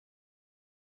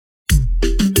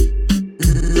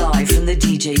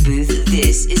DJ booth.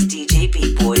 This is DJ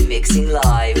Beatboy mixing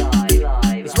live.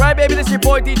 That's right, baby. This is your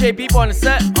boy DJ Beatboy on the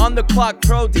set, on the clock,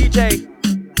 pro DJ.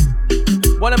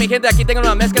 Bueno, mi gente, aquí tengo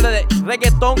una mezcla de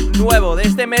reggaetón nuevo de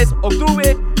este mes,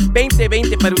 octubre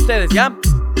 2020, para ustedes, ¿ya?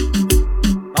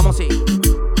 Vamos, sí.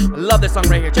 I love this song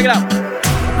right here. Check it out.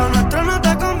 Lo nuestro no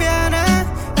te conviene,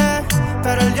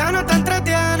 pero él ya no te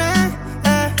entretiene.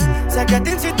 Sé que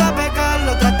te incito a pecar,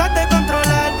 lo tratas de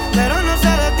controlar, pero no se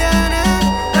detiene.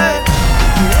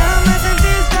 Y déjame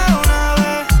sentirte una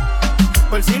vez,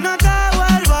 por si no te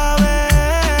vuelvo a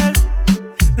ver.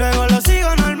 Luego lo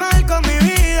sigo normal con mi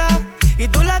vida y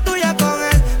tú la tuya con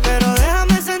él. Pero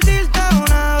déjame sentirte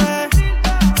una vez,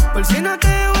 por si no te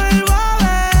vuelvo a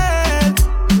ver.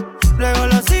 Luego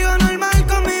lo sigo normal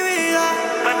con mi vida.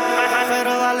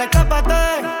 Pero dale, escápate,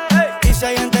 y si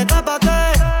hay gente, tápate.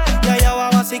 Y allá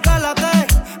abajo así cálate,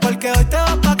 porque hoy te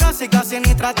vas pa' casa y casi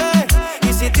ni traté.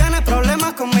 Y si tienes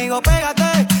problemas conmigo,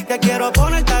 pégate, que quiero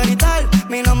ponerte a gritar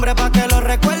mi nombre pa' que lo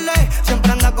recuerde.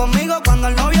 Siempre anda conmigo cuando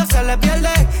el novio se le pierde.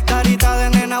 Carita de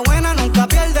nena buena nunca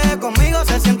pierde. Conmigo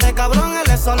se siente cabrón,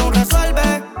 él es solo un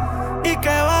resuelve. ¿Y qué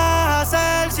vas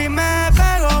a hacer si me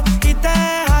pego y te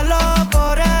jalo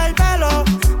por el pelo?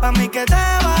 Pa' mí que te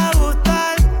va a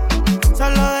gustar,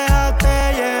 solo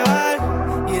déjate llevar.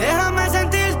 Y déjame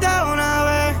sentirte una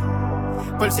vez,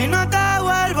 por si no te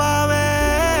vuelvo a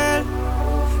ver.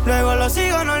 Luego lo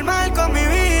sigo normal con mi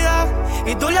vida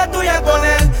y tú la tuya con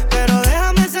él. Pero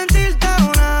déjame sentirte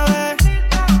una vez,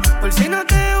 por si no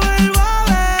te vuelvo a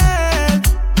ver.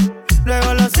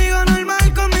 Luego lo sigo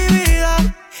normal con mi vida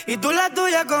y tú la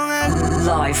tuya con él.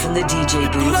 Live from the DJ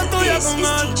booth. This is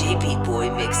DJ Beatboy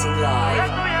mixing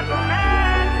live.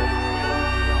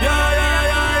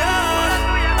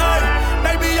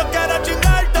 Baby, yo quiero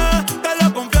chingarte, te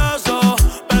lo confieso,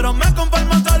 pero me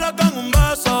conformo solo con un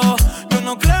beso. Yo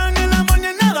no creo en el amor ni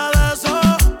en nada de eso,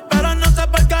 pero no sé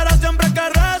por qué ahora siempre que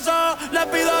rezo le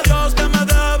pido a Dios que me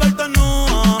deje verte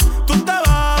nua. Tú te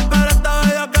vas, pero esta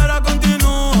vez yo quiero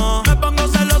continúa. Me pongo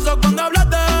celoso cuando hablas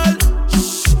de él.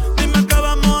 Dime qué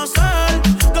vamos a hacer.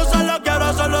 Yo solo quiero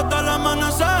hacerlo hasta el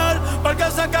amanecer, porque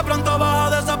sé que pronto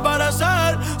vas a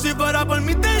desaparecer. Si fuera por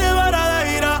mí te llevara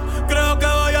de ira. Creo que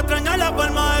voy a extrañar la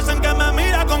forma esa en que me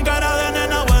mira con cara de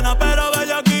nena buena, pero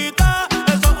bellaquita.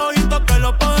 Esos ojitos que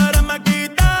los poderes me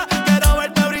quita. Quiero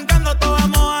verte brincando toda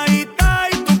mojadita,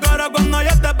 y tu cara cuando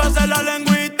yo te pase la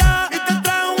lengüita. Y te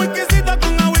trae un whiskycito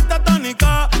con agüita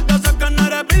tónica. Yo sé que no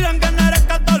eres virgen, que no eres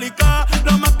católica.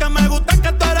 Lo más que me gusta es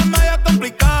que tú eres media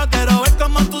complicada. Quiero ver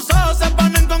cómo tus ojos se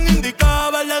ponen con indica.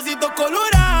 Verdecitos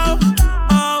colorados.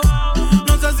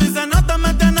 No sé si se nota,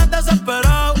 me tienes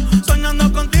desesperado.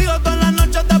 Soñando contigo toda la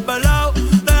noche te pelado.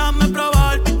 Déjame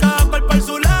probarte cada cual por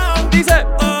su lado. Dice.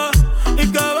 ¿Y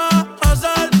qué vas a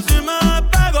hacer si me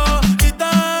pego y te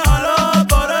jalo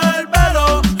por el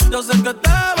pelo? Yo sé que te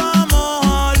va a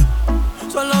mojar,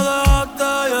 solo déjate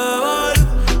llevar.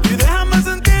 Y déjame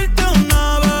sentirte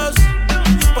una vez,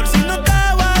 por si no te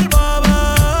vuelvo a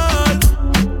ver.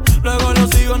 Luego lo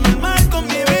sigo normal con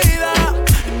mi vida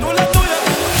y tú la tuya.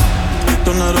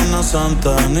 Tú no eres una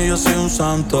santa, ni yo soy un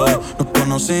santo. Nos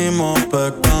conocimos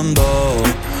pecando,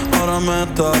 ahora me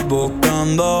estás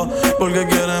buscando porque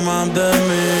quieres más de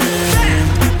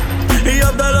mí. Y yo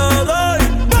te lo doy,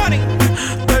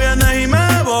 te vienes y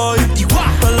me voy.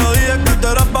 Te lo dije que te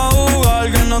eras pa'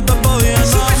 jugar, que no te podía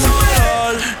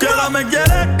enamorar. Que ahora me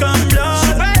quieres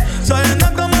cambiar, sabiendo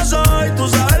cómo soy, tú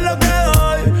sabes lo que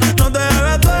doy. No te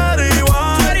debes ser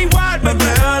igual, me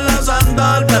pegas en la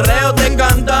santa, el perreo te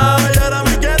encanta. Y ahora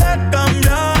me quieres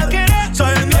cambiar,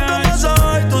 sabiendo cómo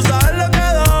soy, tú sabes lo que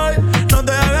doy. No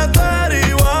te debes ser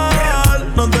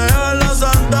igual, no te dejes la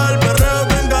santa, el perreo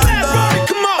te encanta.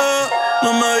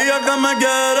 No me digas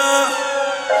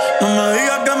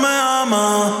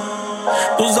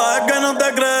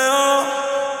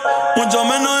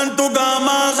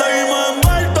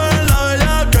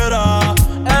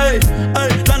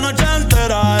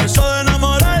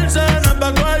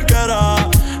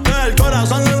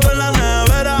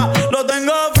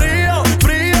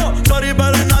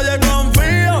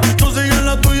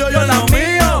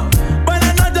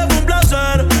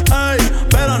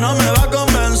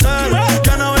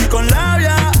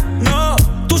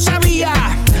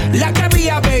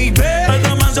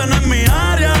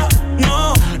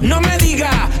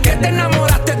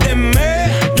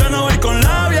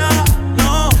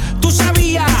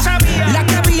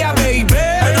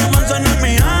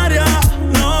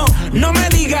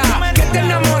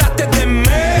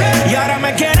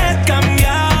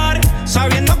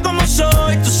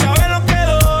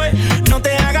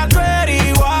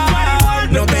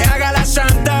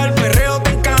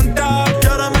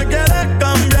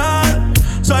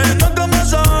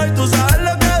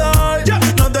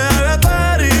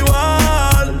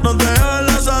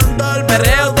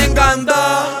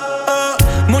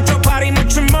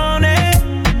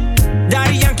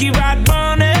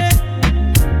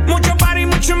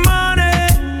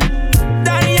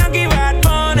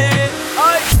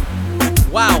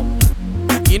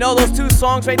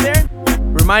songs right there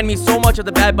remind me so much of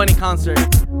the Bad Bunny concert.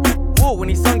 Whoa, when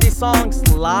he sung these songs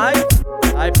live,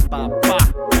 ay papa.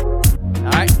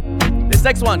 Alright, this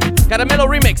next one, Caramelo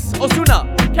Remix, Ozuna,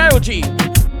 Karol G,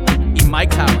 y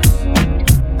Mike Towers.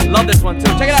 Love this one too,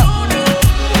 check it out.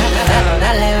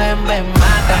 Dale, ven, ven,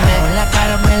 mátame. Con la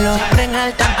Caramelo, en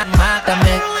alta,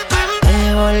 mátame.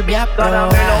 Te volví a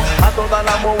probar. A todas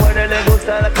las mujeres les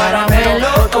gusta el caramelo.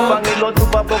 Lo chupan y lo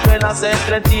chupan porque las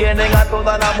entretienen. A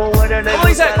todas las mujeres les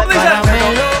gusta el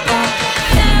caramelo.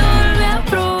 Te volví a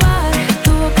probar.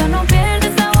 Tu boca no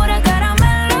pierde sabor a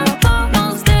caramelo.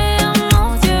 Nos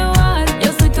dejamos llevar.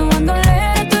 Yo soy tu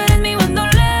bandolera, tú eres mi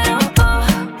bandolero.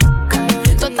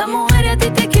 Todas estas mujeres a ti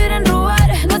te quieren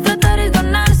robar. No tratar es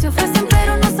ganar, se ofrecen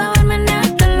pero no saben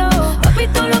meneártelo. Papi,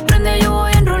 tú lo prendes, yo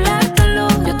voy a enrolártelo.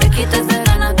 Yo te quito esas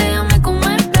ganas, déjame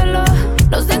comértelo.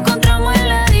 Nos encontramos en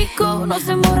la disco, nos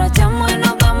emborrachamos y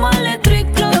nos vamos al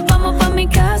eléctrico. Nos vamos pa' mi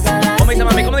casa a las ¿Cómo dice,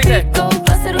 mami? ¿Cómo dice?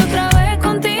 Pa' hacerlo otra vez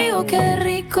contigo, qué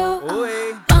rico.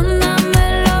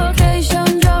 Mándame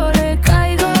location, yo le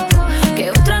caigo.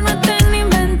 Que otra no estén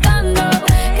inventando.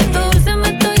 Que todo dulce me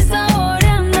estoy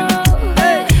saboreando.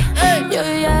 Yo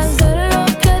ya sé lo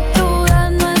que tú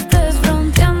das, no estés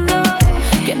fronteando.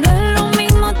 Que no es lo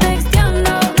mismo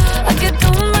texteando a que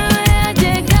tú me veas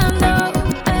llegando.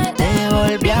 Te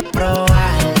volví a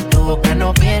probar. Tu boca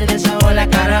no pierde sabor a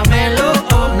caramelo.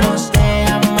 Nos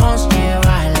dejamos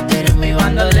llevar. Tú eres mi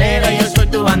bandolera, yo soy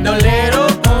tu bandolero.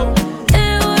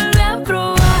 Te volví a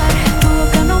probar. Tu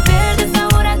boca no pierde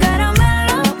sabor a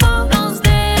caramelo. Nos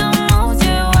dejamos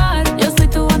llevar. Yo soy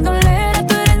tu bandolera,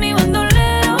 tú eres mi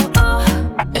bandolero.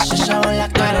 Ese sabor a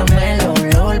caramelo,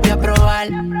 lo volví a probar.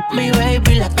 Mi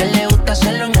baby, la que le gusta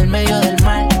hacerlo en el medio del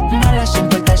mar. Mala sin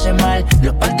portarse mal.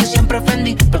 Los parties siempre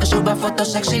ofendí. Porque suba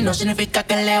fotos sexy no significa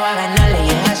que le va a ganar. Y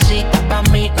es así, pa'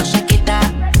 mí no se quita.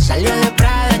 Salió de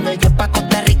Prada, en el yo pa'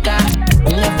 Costa Rica.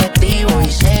 Un efectivo y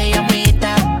se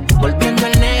llamita. Volviendo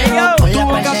el negro con la Tu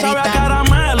boca sabe a parcerita.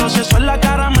 caramelo. Si eso es la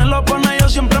caramelo pone yo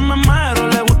siempre me mero.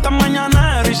 Le gusta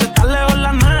mañanero y se está lejos la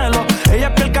anhelo. Ella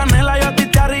es piel canela, yo a ti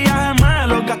te haría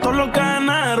gemelo. Gasto lo que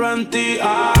genero en ti.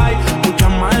 Ay, mucha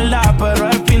maldad, pero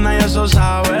es fina y eso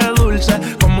sabe dulce.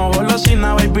 Como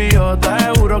golosina, baby, yo te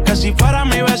juro que si fuera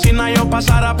mi vecina yo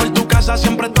pasara por tu casa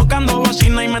siempre tocando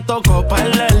bocina y me tocó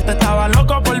perderte. Estaba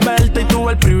loco por verte y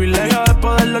tuve el privilegio de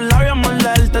poder los labios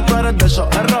morderte. Tú eres de esos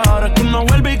errores que uno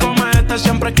vuelve y comete.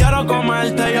 Siempre quiero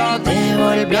comerte yo. Te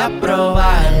volví a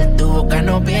probar. Tu boca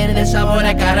no pierde sabor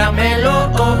a caramelo.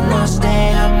 Nos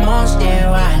dejamos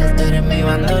llevar. Tú eres mi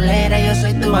bandolera, yo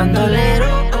soy tu bandolero.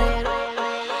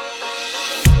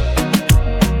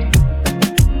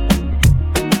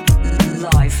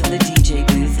 Live from the DJ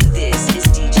booth, this is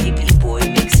DJ B-Boy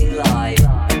mixing live.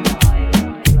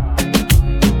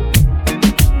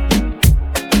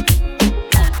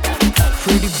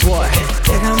 Pretty boy,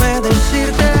 déjame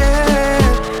decirte,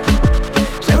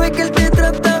 se ve que él te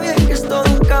trata bien, que es todo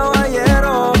un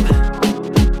caballero.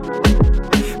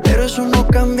 Pero eso no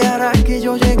cambiará que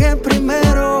yo llegué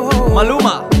primero.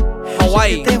 Maluma,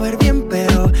 Hawaii. Sé que te va a ir bien,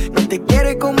 pero no te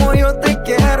quiere como yo te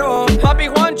quiero. Papi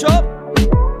Juancho.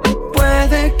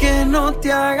 Puede que no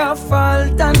te haga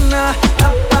falta nada,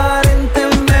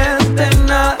 aparentemente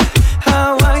nada.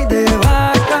 Hawaii de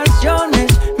vacaciones,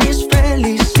 mis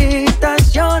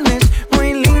felicitaciones.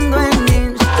 Muy lindo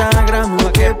en Instagram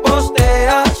lo que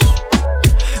posteas,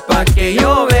 pa' que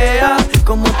yo vea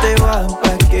cómo te va,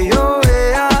 pa' que yo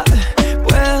vea.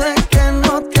 Puede que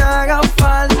no te haga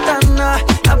falta nada,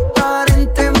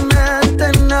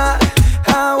 aparentemente nada.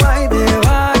 Hawaii de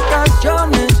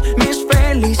vacaciones, mis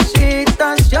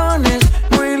felicitaciones.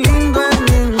 Muy lindo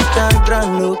en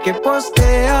Instagram lo que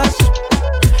posteas,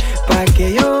 pa'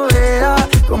 que yo vea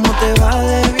cómo te va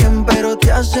de bien, pero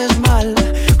te haces mal.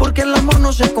 Porque el amor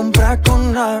no se compra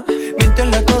con nada.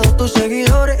 Miéntele a todos tus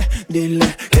seguidores,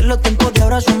 dile que los tiempos de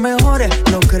ahora son mejores.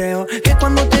 No creo que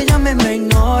cuando te llame me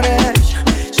ignores.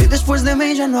 Si después de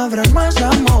mí ya no habrá más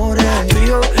amores. Tú y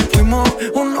yo fuimos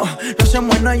uno, no se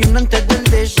muera y uno antes del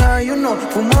desayuno.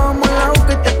 Fumábamos el agua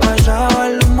que te pasaba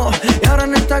el humo. Y ahora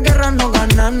en esta guerra no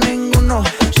gana ninguno.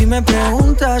 Si me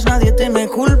preguntas, nadie te me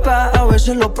culpa. A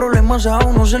veces los problemas a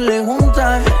uno se le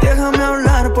juntan. Déjame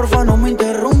hablar, porfa, no me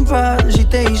interrumpas. Si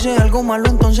te hice algo malo,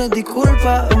 entonces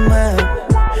discúlpame.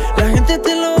 La gente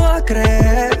te lo va a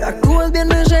creer. Actúas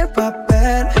bien ese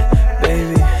papel,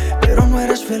 baby, pero no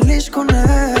eres feliz con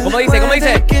él. ¿Cómo dice? ¿Cómo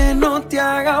dice? Puede que no te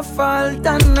haga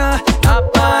falta nada,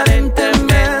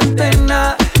 aparentemente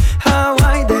nada.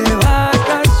 Hawaii de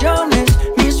vacaciones,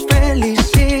 mis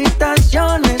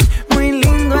felicitaciones. Muy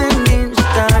lindo en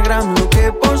Instagram lo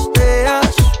que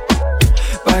posteas,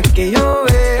 pa' que yo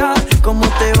vea cómo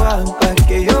te va, pa'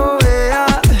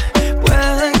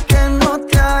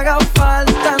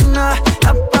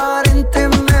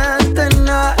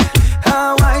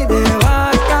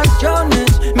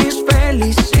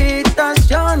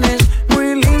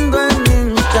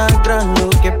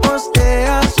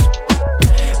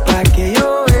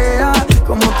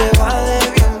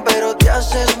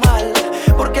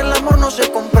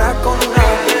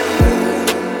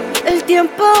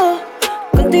 tiempo.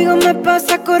 Contigo me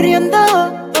pasa corriendo.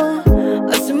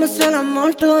 Hacemos el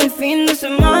amor todo el fin de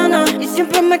semana y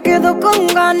siempre me quedo con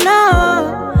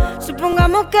ganas.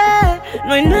 Supongamos que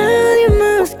no hay nadie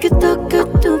más que toque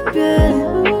tu piel,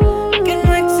 que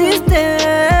no existe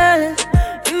él.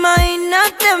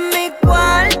 Imagínate en mi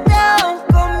cuarto,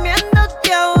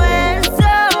 comiéndote a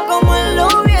besos, como en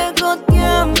los viejos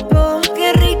tiempos.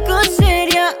 Qué rico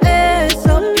sería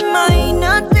eso.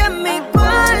 Imagínate en mi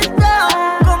cuarto,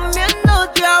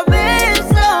 comiéndote a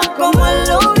besos, como en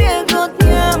los viejos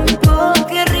tiempos.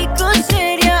 Qué rico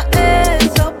sería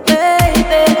eso,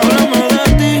 baby. Háblame de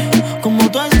ti, cómo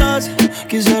tú estás,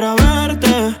 quisiera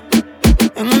verte.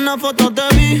 En una foto te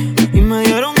vi y me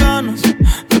dieron ganas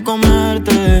de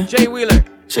comerte. Jay Wheeler.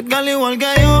 Sé que al igual que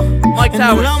yo, Mike en el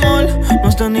Towers. amor no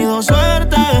has tenido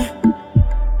suerte,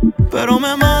 pero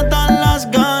me matan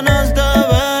las ganas de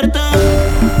verte.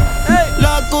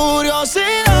 La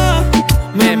curiosidad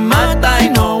me mata y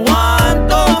no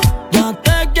aguanto. Ya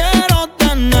te quiero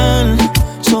tener,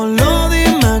 solo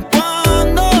dime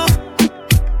cuándo.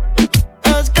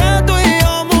 Es que tú y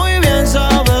yo muy bien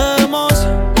sabemos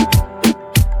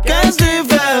que es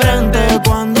diferente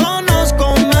cuando nos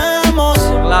comemos.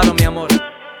 Claro, mi amor.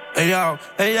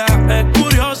 Ella es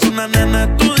curiosa, una nena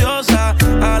estudiosa.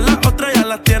 A la otra ya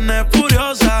la tiene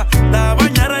furiosa. La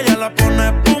bañera ya la pone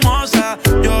espumosa.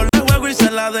 Yo le juego y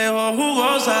se la dejo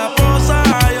jugosa. Posa,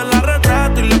 yo la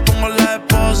retrato y le pongo la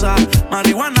esposa.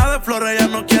 Marihuana de flores, ella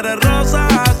no quiere rosa.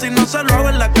 Si no se lo hago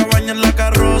en la cabaña, en la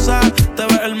carroza. Te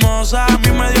ves hermosa, a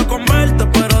mí me dio con verte,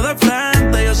 pero de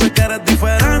frente. Yo sé que eres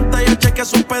diferente. Yo chequeé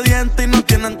su expediente y no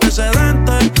tiene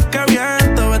antecedentes. Qué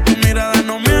bien, te ves, tu mirada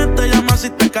no miente. Llama si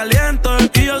te caliento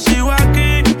y yo sigo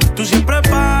aquí. Tú siempre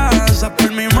pasas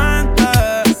por mi mente.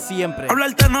 Siempre.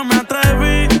 Hablarte no me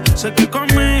atreví. Sé que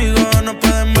conmigo no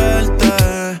pueden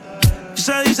verte. Y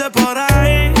se dice por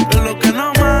ahí que lo que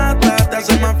no mata te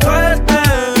hace más fuerte.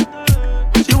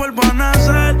 Si vuelvo a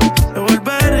nacer, yo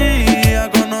volvería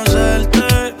a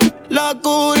conocerte. La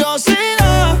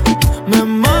curiosidad me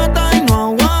mata y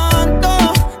no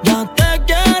aguanto. Ya te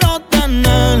quiero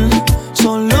tener,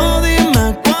 solo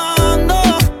dime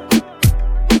cuándo.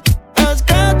 Es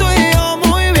que tú y yo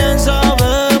muy bien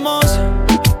sabemos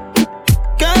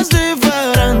que es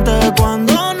diferente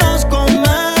cuando nos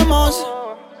comemos.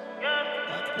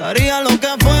 Daría lo que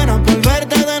fuera por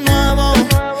verte de nuevo.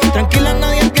 Tranquila,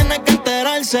 nadie tiene que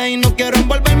enterarse. Y no quiero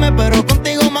envolverme, pero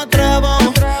contigo me atrevo.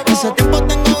 Hace tiempo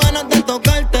tengo ganas de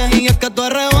tocarte. Y es que tu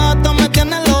arrebato me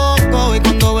tiene loco. Y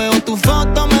cuando veo tu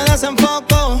foto me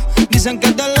desenfoco. Dicen que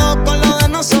es de loco lo de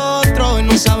nosotros. Y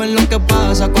no saben lo que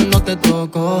pasa cuando te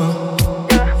toco.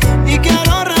 Y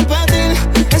quiero repetir,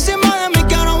 encima de mí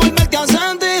quiero volverte a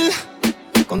sentir.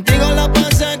 Contigo la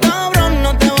pasé cabrón,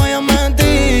 no te voy a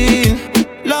mentir.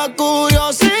 La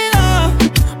curiosidad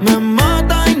me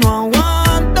mata y no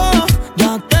aguanto.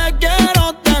 Ya te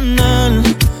quiero tener,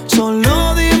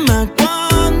 solo dime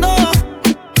cuándo.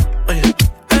 Oye,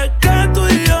 es que tú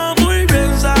y yo muy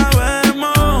bien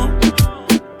sabemos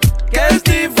que es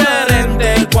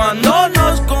diferente cuando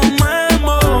nos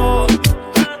comemos.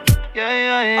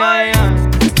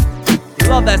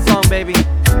 Love that song, baby.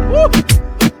 Woo.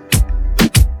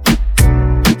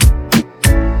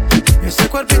 Ese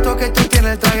cuerpito que tú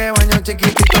tienes, el traje de baño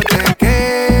chiquitito te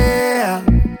queda.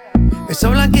 Esa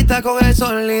blanquita con el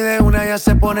sol y de una ya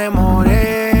se pone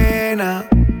morena.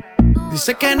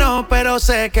 Dice que no, pero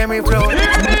sé que mi flow.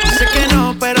 Dice que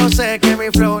no, pero sé que mi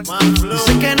flow.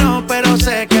 Dice que no, pero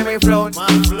sé que mi flow.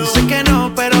 Dice que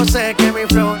no, pero sé que mi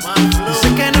flow.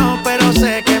 Dice que no, pero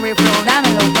sé que mi flow.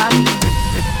 Dámelo, papi.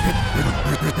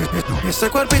 Ese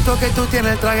cuerpito que tú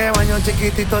tienes, el traje de baño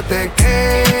chiquitito te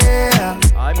queda.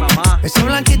 Ay, mamá. Esa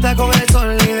blanquita con el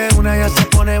sol y de una ya se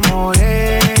pone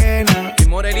morena. Y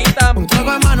morenita. Un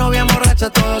trago en mano bien borracha,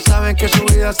 todos saben que su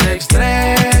vida es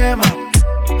extrema.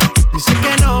 Dice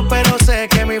que no, pero sé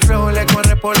que mi flow le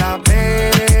corre por la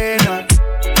pena.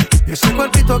 Y ese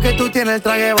cuerpito que tú tienes, el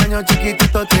traje de baño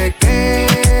chiquitito te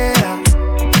queda.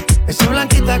 Esa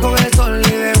blanquita con el sol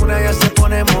y de una ya se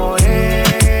pone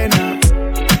morena.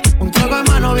 Un trago en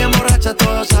mano bien borracha,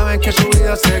 todos saben que su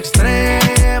vida es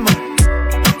extrema.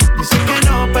 Dice que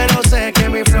no, pero sé que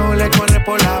mi flow le corre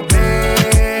por la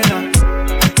pena.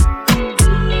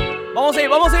 Vamos a ir,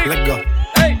 vamos a ir. Let's go.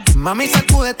 Hey. Mami,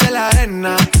 sacúdete la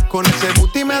arena. Con ese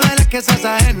booty me duele que seas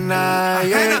ajena.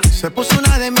 Yeah. Se puso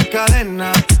una de mis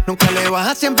cadenas. Nunca le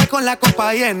baja, siempre con la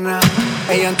copa llena.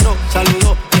 Ella entró,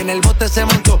 saludó y en el bote se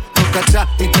montó. Atrás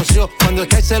y tosió, cuando el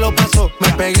que se lo pasó. Me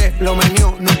pegué, lo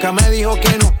menió, nunca me dijo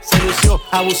que no. Se lució,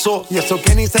 abusó y eso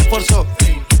que ni se esforzó.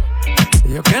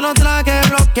 Yo que no traje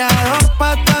bloqueador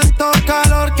pa' tanto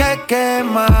calor que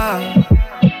quema.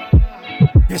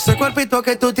 Y ese cuerpito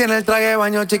que tú tienes, el traje de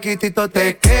baño chiquitito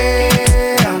te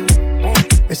queda.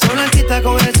 Esa blanquita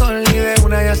con el sol y de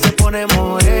una ya se pone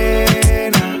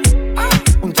morena.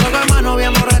 Un trago de mano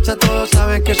bien borracha, todos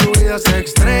saben que su vida es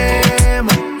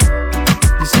extrema.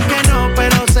 Dicen que no,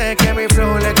 pero sé que mi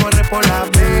flow le corre por la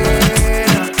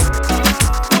pena.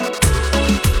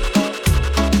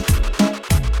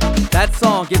 That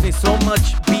song gives me so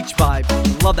much beach vibes.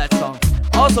 Love that song.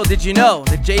 Also, did you know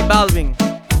that J Balvin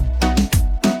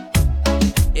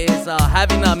is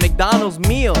having a McDonald's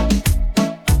meal?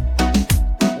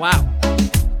 Wow.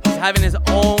 He's having his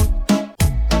own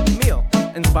meal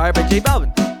inspired by J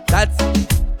Balvin. That's...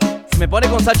 Si me pone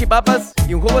con salchipapas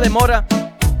y un jugo de mora,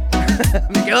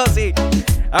 me quedo así.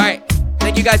 Alright.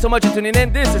 Thank you guys so much for tuning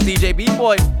in. This is DJ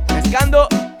B-Boy. Mezclando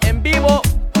en vivo.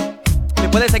 Me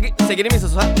puedes seguir en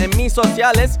mis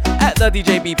sociales at the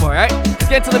DJ B-Boy, alright? Let's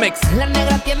get into the mix. La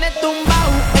negra tiene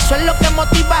tumbao, eso es lo que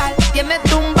motiva. Tiene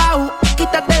tumbao,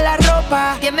 quítate la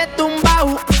ropa. Tiene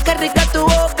tumbao, qué rica tu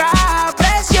boca.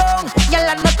 Presión, y en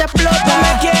la no te explota.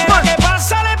 Donde quiera que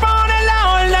pasa le pone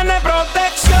la orden de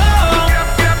protección.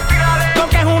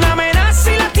 Porque es una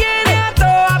amenaza y la tiene a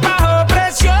todas bajo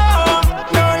presión.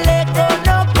 No le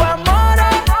conozco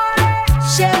amores,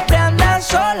 siempre anda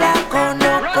sola.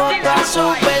 Conozco todas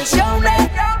sus versiones,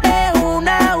 es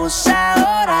una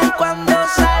abusadora. Y cuando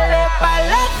sale pa'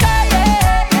 la calle,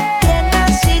 tiene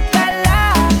así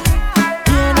calada.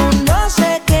 Tiene un no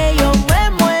sé que yo me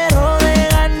muero de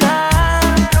ganar.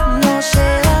 No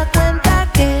se da cuenta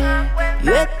que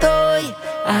yo estoy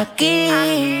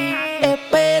aquí,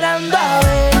 esperando a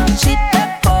ver si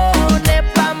te pone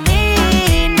pa'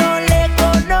 mí. No le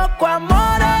conozco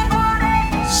amores,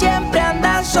 siempre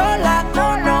anda sola.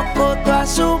 Conozco todas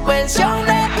sus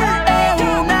versiones, es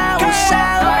una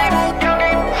abusadora.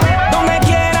 Donde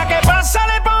quiera que pasa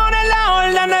le pone la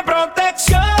orden de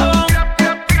protección.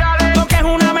 Porque es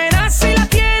una amenaza y la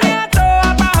tiene a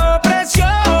todas bajo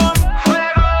presión.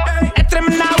 Es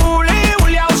tremenda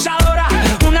bully abusadora.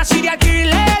 Una serial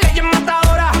killer, ley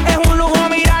matadora. Es un lujo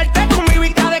mirarte con mi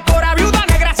vista de cora. Viuda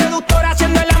negra seductora,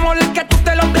 haciendo el amor el que tú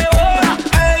te lo devoras.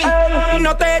 Ey,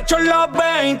 no te echo los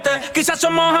 20, quizás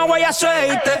somos agua y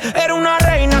aceite. Eres una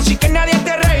reina, así que nadie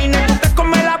te reine. Tú te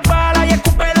comes las balas y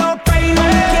escupe los peines.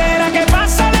 Donde quiera que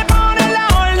pasa le pone la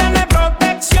orden de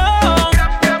protección.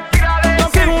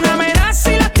 Porque es una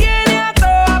amenaza y la tiene a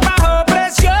todas bajo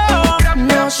presión.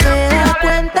 No se da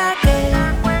cuenta que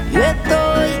yo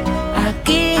estoy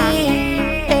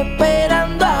aquí,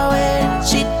 esperando a ver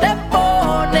si te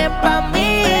pone pa'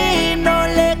 mí. No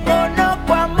le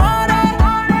conozco amores,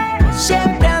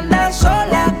 siempre anda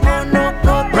sola.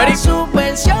 Conozco Ready? todas sus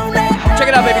versiones. Check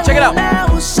it out, baby, check it out. Una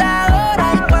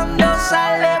abusadora. Y cuando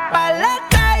sale pa' la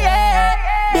calle,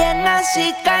 bien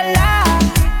así calada.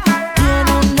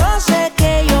 Tiene un no sé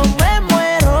que yo me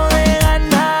muero de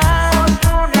ganar.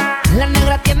 La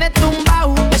negra tiene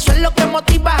tumbao, eso es lo que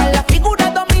motiva. La figura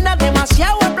domina,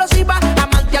 demasiado explosiva.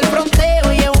 Amante al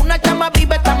fronteo y es una chama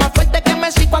viva. Está más fuerte que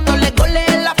Messi cuando le gole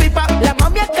en la FIFA. La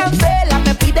mami es candela,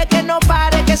 me pide que no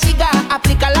pare, que siga.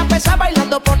 Aplica la pesa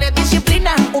bailando, pone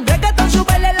disciplina. Un reggaetón,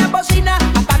 súbele la bocina.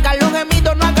 Apaga los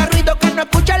gemidos, no haga ruido, que no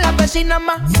escucha la vecina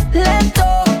más. Lento,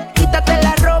 quítate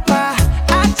la ropa.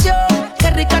 Acción,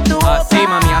 qué rica tu boca. Así,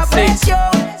 mami, así.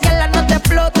 Presión, y en la no te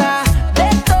explota.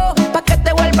 Lento, pa' que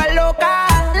te vuelva loca.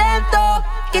 Lento,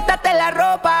 quítate la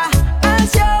ropa.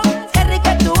 Acción, qué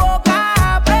rica tu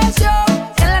boca. Presión,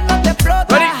 y en la no te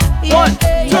explota. Ready? Y One, es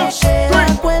que two, no se da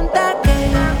three. cuenta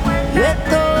que yo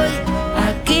estoy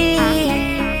aquí,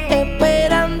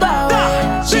 esperando a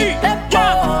ver si te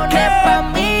pone pa'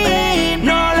 mí.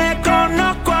 No le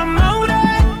conozco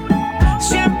amores,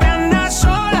 siempre anda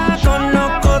sola.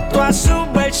 Conozco todas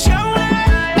sus versiones,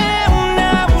 es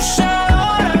una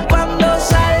abusadora. Cuando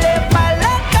sale pa'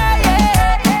 la calle,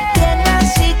 tiene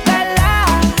así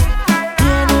calada.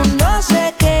 Tiene un no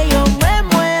sé que yo me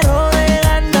muero de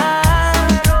ganar.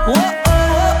 Oh, oh,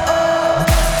 oh, oh.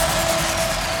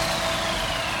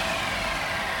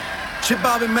 Chip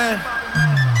Bobby, man.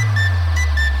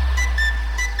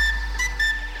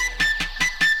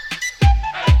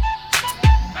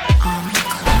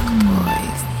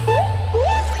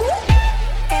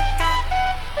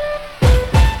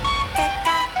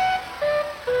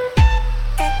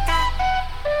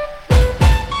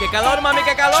 ¡Qué calor, mami,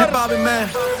 qué Chip calor! Bobby,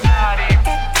 man.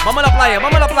 Vamos a la playa,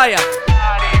 vamos a la playa.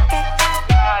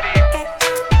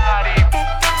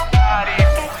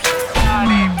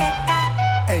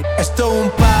 Ey, esto es un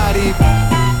party.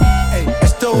 Ey,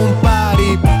 esto es un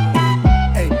party.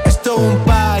 Ey, esto es un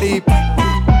party.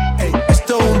 Ey,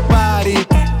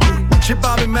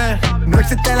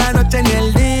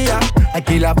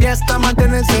 Aquí la fiesta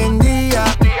mantiene encendida.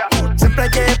 Siempre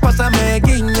hay que pasarme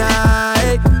guiña,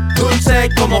 dulce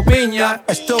como piña.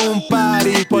 Esto es un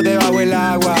party por debajo del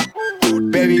agua.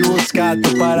 Baby, busca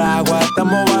tu paraguas.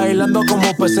 Estamos bailando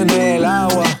como peces en el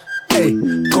agua. Ey,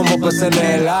 como peces en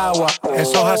el agua.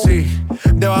 Eso es así,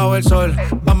 debajo del sol.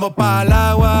 Vamos para el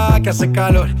agua que hace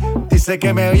calor. Dice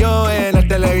que me vio en el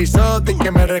televisor y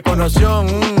que me reconoció.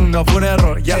 No fue un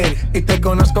error, ya. Y te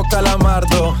conozco,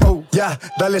 Calamardo. Ya,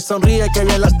 dale sonríe que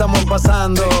bien la estamos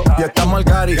pasando. Ya estamos al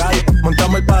cari,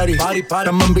 montamos el party.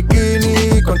 Estamos en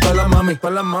bikini con todas las mami,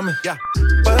 ya.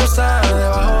 Puedo estar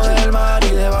debajo del mar y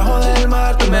debajo del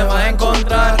mar tú me vas a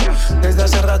encontrar. Desde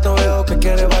hace rato veo que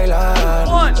quieres bailar.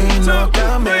 Y no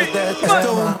cambies de tema. Esto es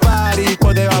un party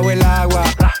por debajo del agua.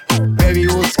 Baby,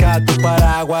 busca tu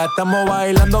paraguas. Estamos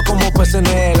bailando como peces en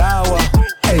el agua.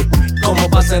 Ey, como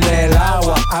peces en el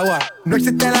agua. No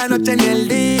existe la noche ni el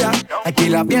día. Aquí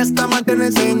la fiesta mantiene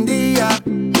encendida.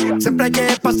 Siempre hay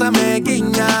que pasarme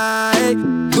guiña.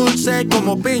 Dulce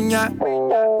como piña.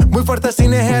 Muy fuerte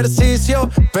sin ejercicio,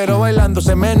 pero bailando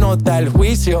se me nota el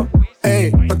juicio.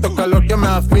 Ey, tanto calor que me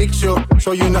asfixio.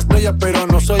 Soy una estrella pero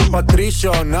no soy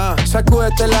Patricio, nah.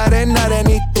 Sacúdete la arena,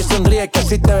 arenita y sonríe que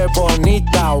así te ves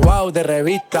bonita. Wow, de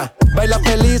revista. Baila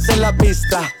feliz en la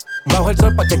pista. Bajo el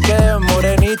sol pa' que quede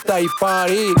morenita y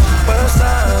party. Puedo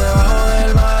estar debajo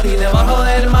del mar y debajo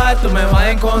del mar tú me vas a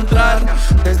encontrar.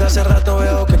 Desde hace rato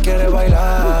veo que quieres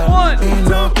bailar. Y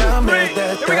no cambies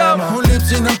de tema. Who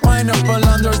lives in a pineapple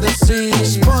under the sea?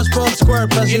 SpongeBob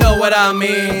SquarePants, you know what I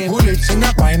mean. Who lives in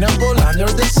a pineapple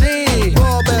under the sea?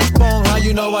 Bob Esponja,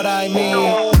 you know what I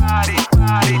mean. Party,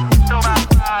 toma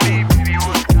party, baby,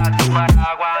 busca tu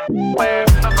paraguas.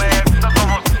 Bebiendo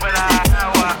como si fuera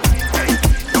agua.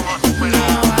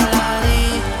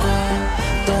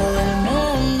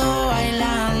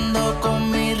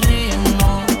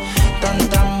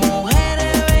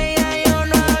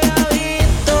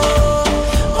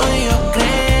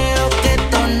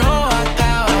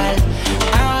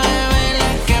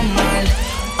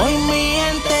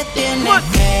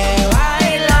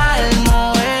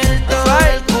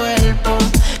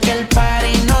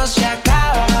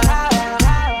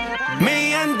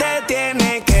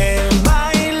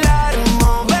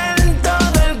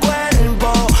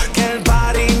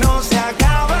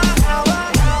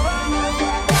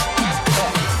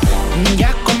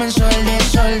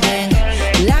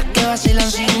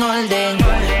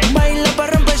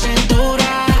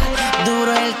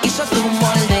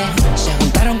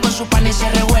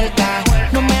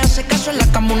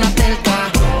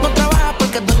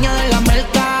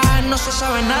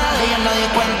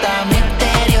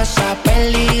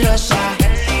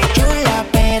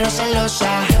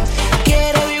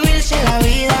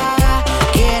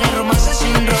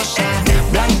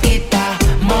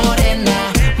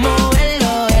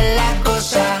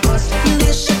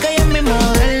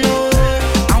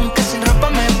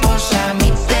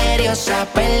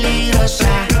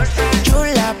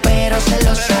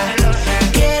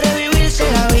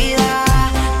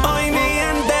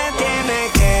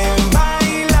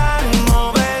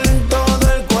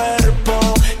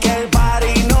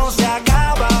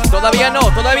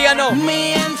 Todavía no.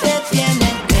 Mi gente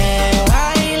tiene que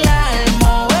bailar,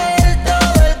 mover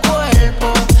todo el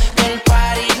cuerpo, que el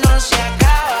party no se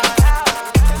acaba.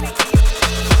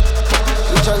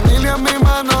 Richard Mille en mi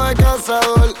mano de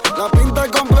cazador, la pinta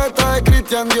completa de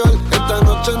Christian Dior. Esta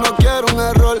noche no quiero un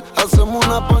error, hacemos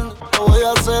una porno, voy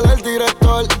a ser el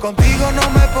director. Contigo no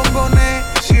me pongo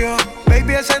necio,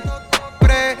 baby, ese es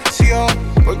precio.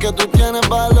 Porque tú tienes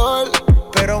valor,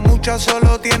 pero muchas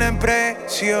solo tienen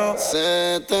precio.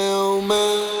 Se te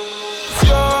humedeció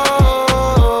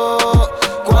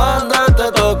cuando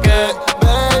te toqué,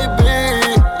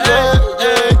 baby.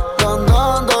 Don,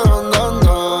 don, don, don,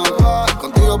 don.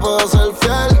 Contigo puedo ser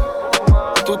fiel,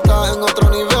 tú estás en otro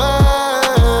nivel,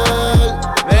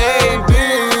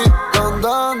 baby. Don,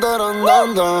 don, don,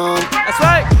 don, don. That's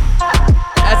right.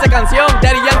 Esa canción,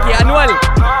 Daddy Yankee, Anuel,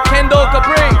 Kendall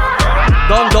Capri,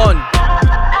 Don Don.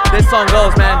 This song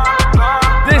goes, man.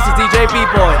 This is DJ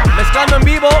Beat-Boy, mezclando en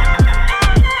vivo.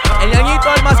 El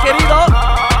ñañito, el más querido.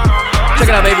 Check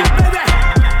it out, baby.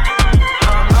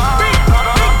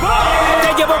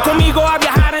 Te llevo conmigo a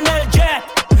viajar en el jet.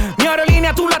 Mi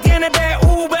aerolínea tú la tienes de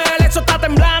Uber. Eso está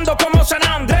temblando como San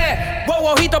Andrés. Wow,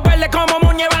 ojitos verdes como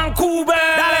Muñe Vancouver.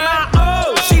 Dale más,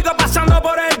 oh, sigo pasando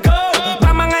por el go.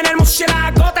 Batman en el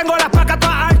murciélago. Tengo las placas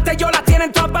todas altas, yo las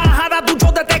tienen todas bajadas. Tu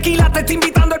show de tequila te está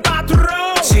invitando el patrón.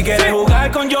 Si quieres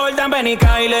jugar con Jordan, ven y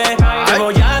caile. Te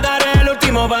voy a dar el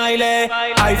último baile.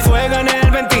 Hay fuego en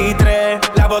el 23.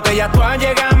 Las botellas todas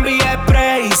llegan vía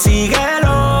spray. Y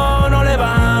síguelo, no le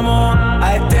vamos a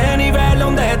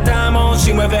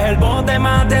Si mueves el bote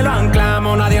más te lo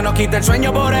anclamos. Nadie nos quita el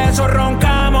sueño, por eso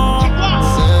roncamos.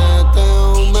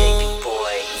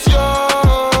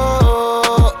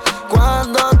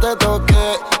 Cuando te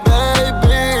toqué,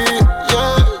 baby,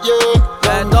 yeah.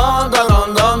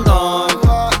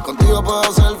 Contigo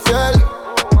puedo ser fiel.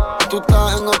 Tú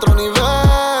estás en otro nivel,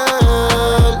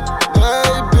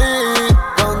 baby.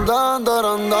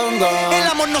 El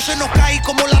amor no se nos cae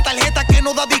como la tarjeta que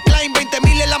no da decline.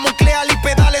 20,000 en la Moncler y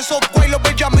pedales Subway, los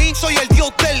Benjamin. Soy el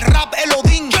dios del rap, el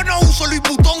Odín. Yo no uso Louis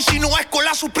Vuitton, sino es con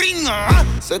la Supreme.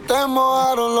 Se te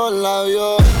mojaron los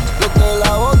labios, los de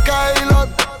la boca y los...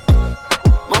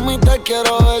 Mami, te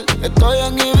quiero ver. Estoy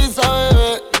en Ibiza,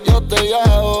 bebé, yo te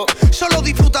llevo. Solo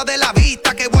disfruta de la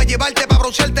vista, que voy a llevarte pa'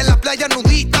 broncearte en la playa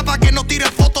nudista, pa' que no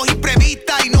tires fotos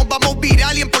imprevistas y nos vamos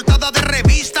viral y en portada de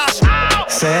revistas.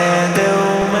 Se te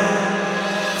humedeció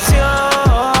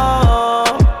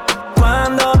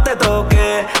cuando te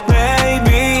toqué,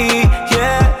 baby,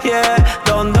 yeah.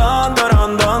 Don.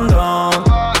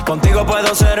 Contigo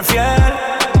puedo ser fiel,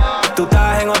 tú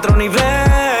estás en otro nivel,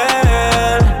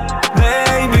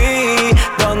 baby.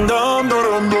 Don.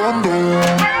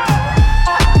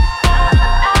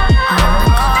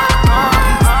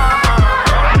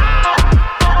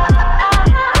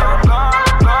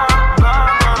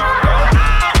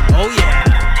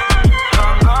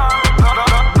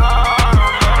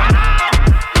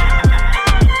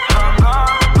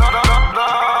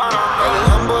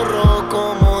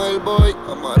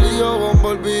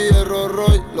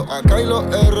 Acá y los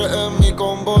R en mi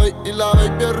convoy. Y la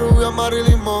baby es rubia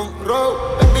Marilyn Monroe.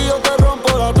 Baby, yo te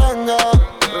rompo la tanga.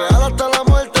 Real hasta la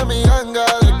muerte mi ganga.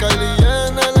 De Kylie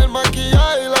Jenner, el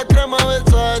maquillaje y la crema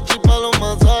Versace pa' los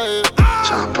masajes.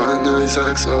 Champaña y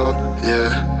sexo,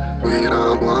 yeah,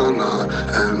 marihuana.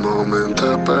 El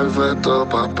momento es perfecto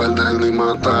pa' perder y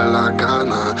matar la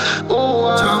gana.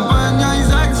 Champaña y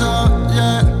sexo,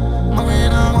 yeah,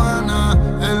 marihuana.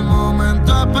 El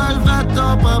momento es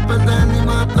perfecto pa' perder y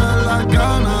matar la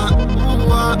gana.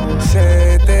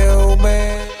 Se te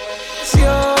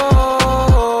humedeció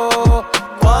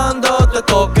cuando te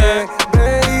toqué,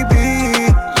 baby.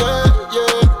 Yeah.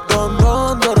 Don.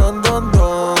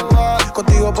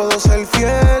 Contigo puedo ser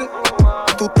fiel.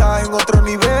 Tú estás en otro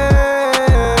nivel,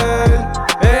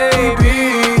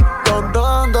 baby.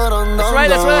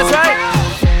 That's right.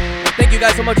 Thank you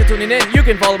guys so much for tuning in. You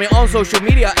can follow me on social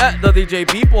media at the DJ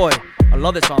Beatboy. I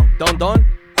love this song. Don.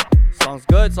 Sounds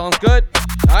good.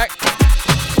 Alright.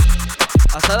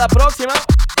 Hasta la próxima.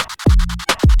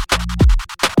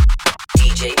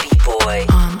 DJ Beatboy.